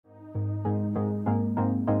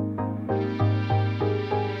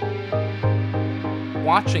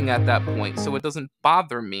watching at that point, so it doesn't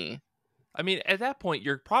bother me. I mean, at that point,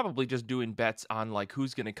 you're probably just doing bets on like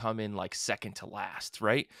who's going to come in like second to last,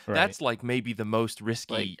 right? That's like maybe the most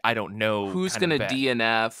risky, Like, I don't know, who's kind gonna of bet.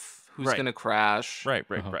 DNF, who's Right. gonna crash. Right.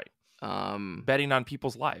 Betting on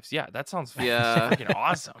people's lives. Yeah, that sounds freaking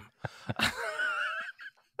awesome.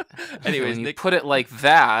 Anyways, when you Nick, put it like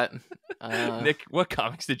that. Nick, what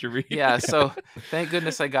comics did you read? Yeah, so thank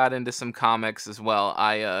goodness I got into some comics as well.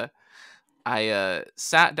 I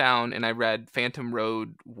sat down and I read Phantom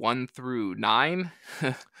Road 1 through 9.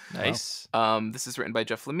 Nice. This is written by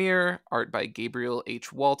Jeff Lemire, art by Gabriel H.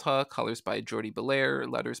 Walta, colors by Jordi Belair,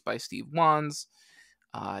 letters by Steve Wands.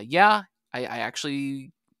 I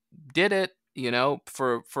actually did it.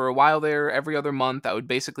 For a while there, every other month, I would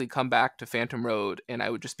basically come back to Phantom Road and I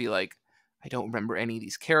would just be like, I don't remember any of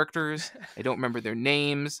these characters. I don't remember their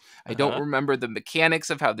names. I don't remember the mechanics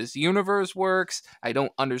of how this universe works. I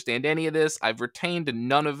don't understand any of this. I've retained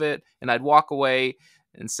none of it. And I'd walk away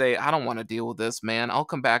and say, I don't want to deal with this, man. I'll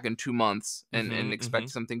come back in 2 months and expect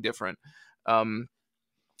something different. So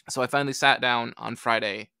I finally sat down on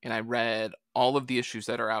Friday and I read all of the issues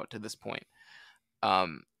that are out to this point.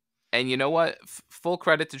 And you know what? Full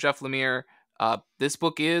credit to Jeff Lemire. This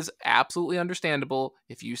book is absolutely understandable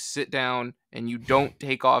if you sit down and you don't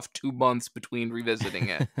take off 2 months between revisiting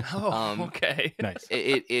it. Okay. Nice.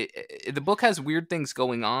 The book has weird things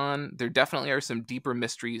going on. There definitely are some deeper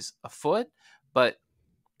mysteries afoot, but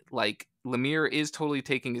like Lemire is totally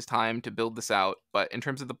taking his time to build this out. But in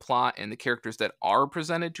terms of the plot and the characters that are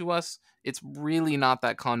presented to us, it's really not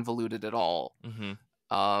that convoluted at all.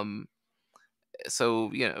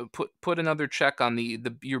 So put another check on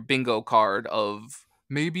your bingo card of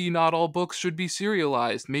maybe not all books should be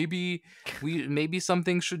serialized. Maybe some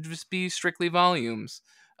things should just be strictly volumes.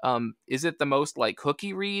 Is it the most like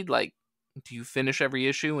hooky read? Like, do you finish every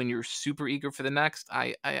issue and you're super eager for the next?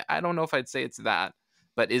 I don't know if I'd say it's that,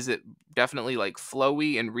 but is it definitely like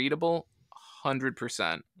flowy and readable?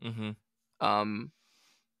 100%. I'm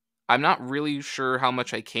not really sure how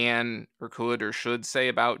much I can or could or should say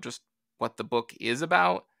about just what the book is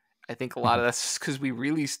about. I think a lot of that's just because we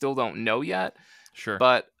really still don't know yet. Sure.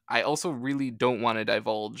 But I also really don't want to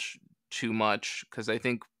divulge too much because I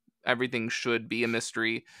think everything should be a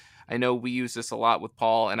mystery. I know we use this a lot with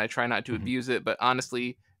Paul and I try not to abuse it, but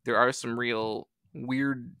honestly, there are some real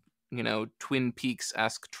weird, Twin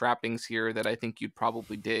Peaks-esque trappings here that I think you'd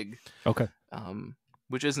probably dig. Okay.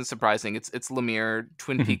 Which isn't surprising. It's Lemire.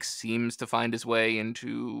 Twin Peaks seems to find his way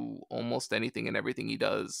into almost anything and everything he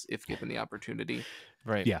does if given the opportunity.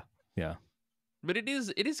 Right. Yeah. But it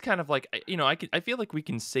is kind of like, I feel like we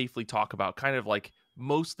can safely talk about kind of like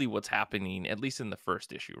mostly what's happening, at least in the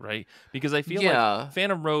first issue, right? Because I feel like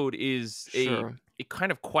Phantom Road is a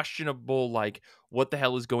kind of questionable, like, what the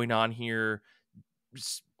hell is going on here?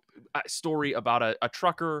 Story about a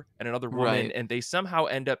trucker and another woman, and they somehow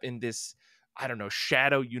end up in this, I don't know,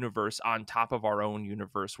 shadow universe on top of our own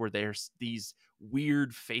universe where there's these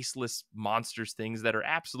weird faceless monsters things that are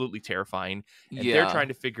absolutely terrifying. And they're trying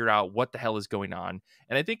to figure out what the hell is going on.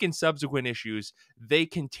 And I think in subsequent issues, they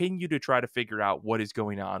continue to try to figure out what is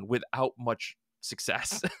going on without much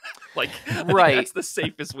success. I think that's the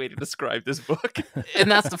safest way to describe this book. And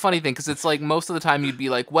that's the funny thing, because it's like most of the time you'd be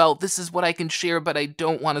like, well, this is what I can share, but I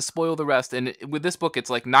don't want to spoil the rest. And with this book, it's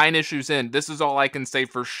like 9 issues in, this is all I can say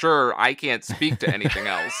for sure. I can't speak to anything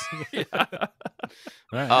else.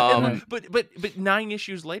 But 9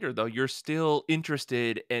 issues later, though, you're still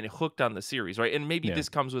interested and hooked on the series, right? And maybe this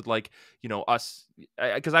comes with like, us,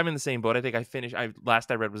 because I'm in the same boat. I think last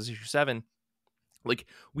I read was issue 7. Like,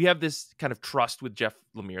 we have this kind of trust with Jeff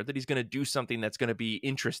Lemire that he's going to do something that's going to be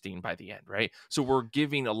interesting by the end, right? So we're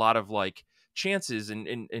giving a lot of like chances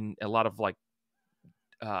and a lot of like,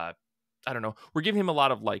 I don't know, we're giving him a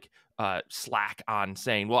lot of like slack on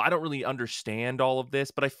saying, well, I don't really understand all of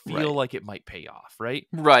this, but I feel like it might pay off, right?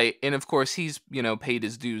 Right. And of course, he's, paid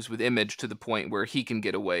his dues with Image to the point where he can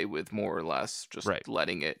get away with more or less just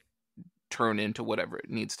letting it turn into whatever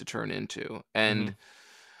it needs to turn into. And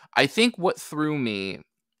I think what threw me,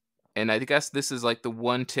 and I guess this is like the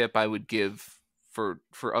one tip I would give for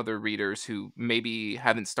other readers who maybe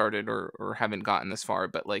haven't started or haven't gotten this far,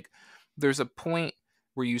 but like there's a point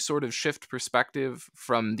where you sort of shift perspective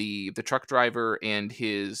from the truck driver and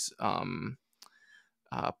his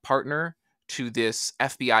partner to this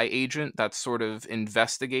FBI agent that's sort of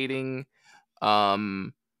investigating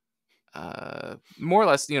more or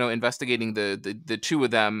less, investigating the two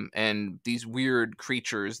of them and these weird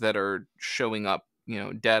creatures that are showing up,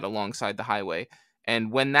 dead alongside the highway.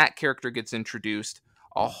 And when that character gets introduced,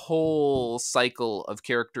 a whole cycle of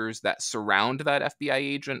characters that surround that FBI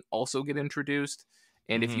agent also get introduced.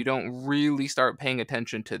 And if you don't really start paying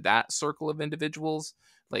attention to that circle of individuals,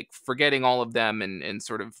 like forgetting all of them and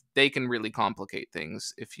sort of, they can really complicate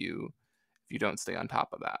things if you don't stay on top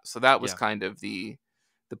of that. So that was kind of the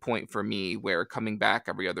point for me, where coming back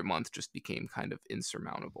every other month just became kind of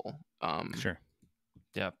insurmountable. Sure.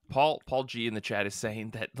 Yeah, Paul G in the chat is saying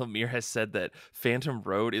that Lemire has said that Phantom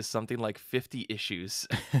Road is something like 50 issues.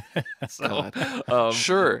 So,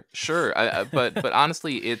 sure. But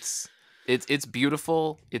honestly, it's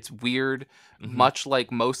beautiful. It's weird. Much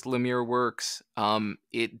like most Lemire works,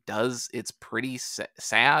 it's pretty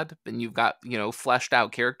sad. And you've got, fleshed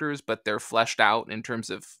out characters, but they're fleshed out in terms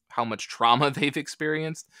of how much trauma they've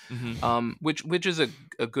experienced. Which is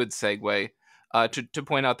a good segue. To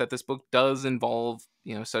point out that this book does involve,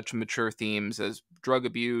 such mature themes as drug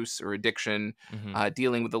abuse or addiction,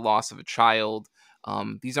 dealing with the loss of a child.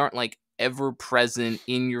 These aren't like ever present,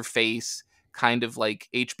 in your face, kind of like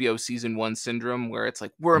HBO season 1 syndrome, where it's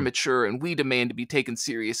like, we're mature and we demand to be taken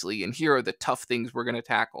seriously, and here are the tough things we're going to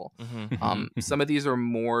tackle. Some of these are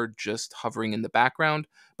more just hovering in the background,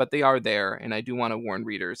 but they are there. And I do want to warn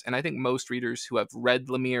readers. And I think most readers who have read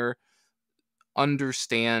Lemire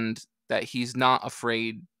understand that he's not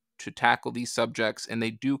afraid to tackle these subjects, and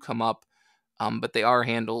they do come up, but they are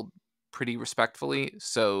handled pretty respectfully.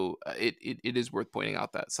 So it is worth pointing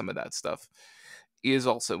out that some of that stuff is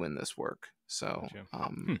also in this work. So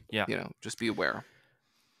just be aware.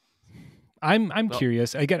 I'm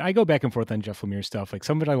curious. Again, I go back and forth on Jeff Lemire stuff. Like,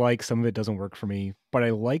 some of it I like, some of it doesn't work for me. But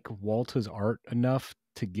I like Walta's art enough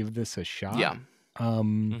to give this a shot. Yeah.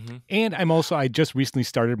 And I just recently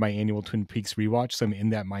started my annual Twin Peaks rewatch, so I'm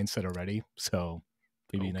in that mindset already. So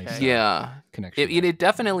maybe a nice connection. It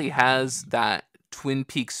definitely has that Twin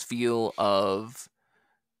Peaks feel of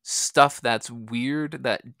stuff that's weird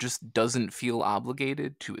that just doesn't feel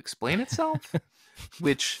obligated to explain itself.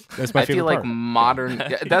 Which I feel like modern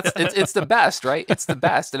it's the best, right? It's the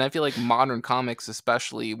best. And I feel like modern comics,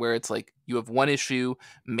 especially, where it's like you have one issue,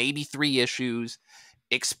 maybe 3 issues,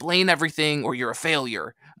 explain everything or you're a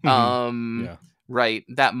failure. Right.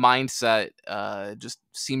 That mindset just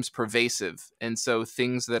seems pervasive. And so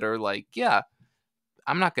things that are like,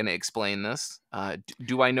 I'm not going to explain this.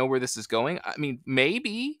 Do I know where this is going? I mean,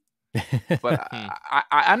 maybe, but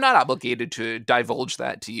I'm not obligated to divulge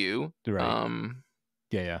that to you. Right.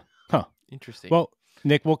 Huh. Interesting. Well,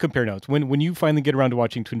 Nick, we'll compare notes. When you finally get around to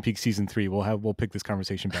watching Twin Peaks season 3, we'll pick this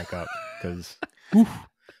conversation back up, because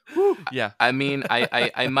yeah. I mean,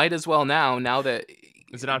 I might as well now that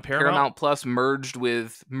is it on Paramount Plus merged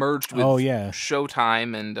with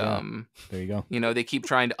Showtime, and there you go. They keep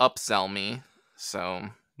trying to upsell me, so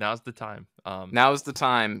now's the time. Now's the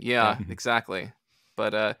time. Yeah, exactly.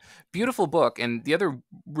 But beautiful book. And the other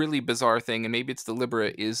really bizarre thing, and maybe it's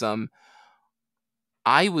deliberate, is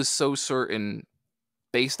I was so certain,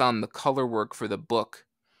 based on the color work for the book,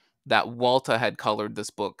 that Walta had colored this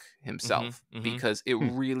book himself, because it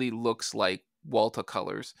really looks like Walta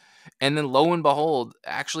colors. And then lo and behold,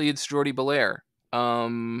 actually it's Jordi Belair.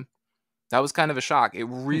 That was kind of a shock. It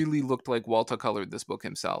really looked like Walta colored this book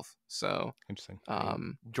himself. So interesting.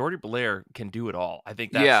 Jordi Belair can do it all. I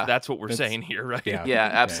think that's what we're saying here, right? Yeah,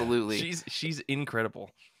 absolutely. She's incredible.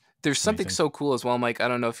 There's something so cool as well, Mike. I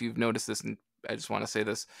don't know if you've noticed this, and I just want to say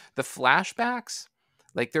this. The flashbacks,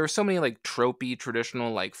 like, there are so many like tropey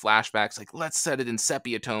traditional like flashbacks, like, let's set it in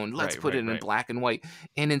sepia tone, let's put it in black and white.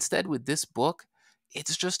 And instead with this book,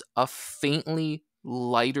 it's just a faintly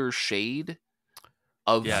lighter shade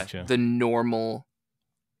of the normal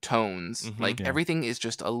tones. Everything is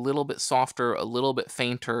just a little bit softer, a little bit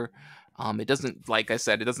fainter. It doesn't, like I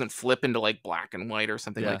said, it doesn't flip into like black and white or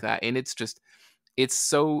something like that. And it's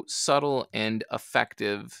so subtle and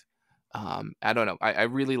effective. I don't know. I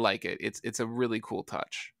really like it. It's a really cool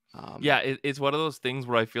touch. It's one of those things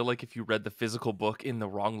where I feel like if you read the physical book in the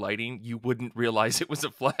wrong lighting, you wouldn't realize it was a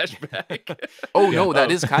flashback. No,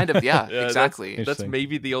 that is kind of exactly. That's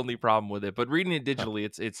maybe the only problem with it. But reading it digitally,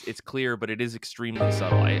 it's clear, but it is extremely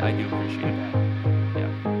subtle. I do appreciate that.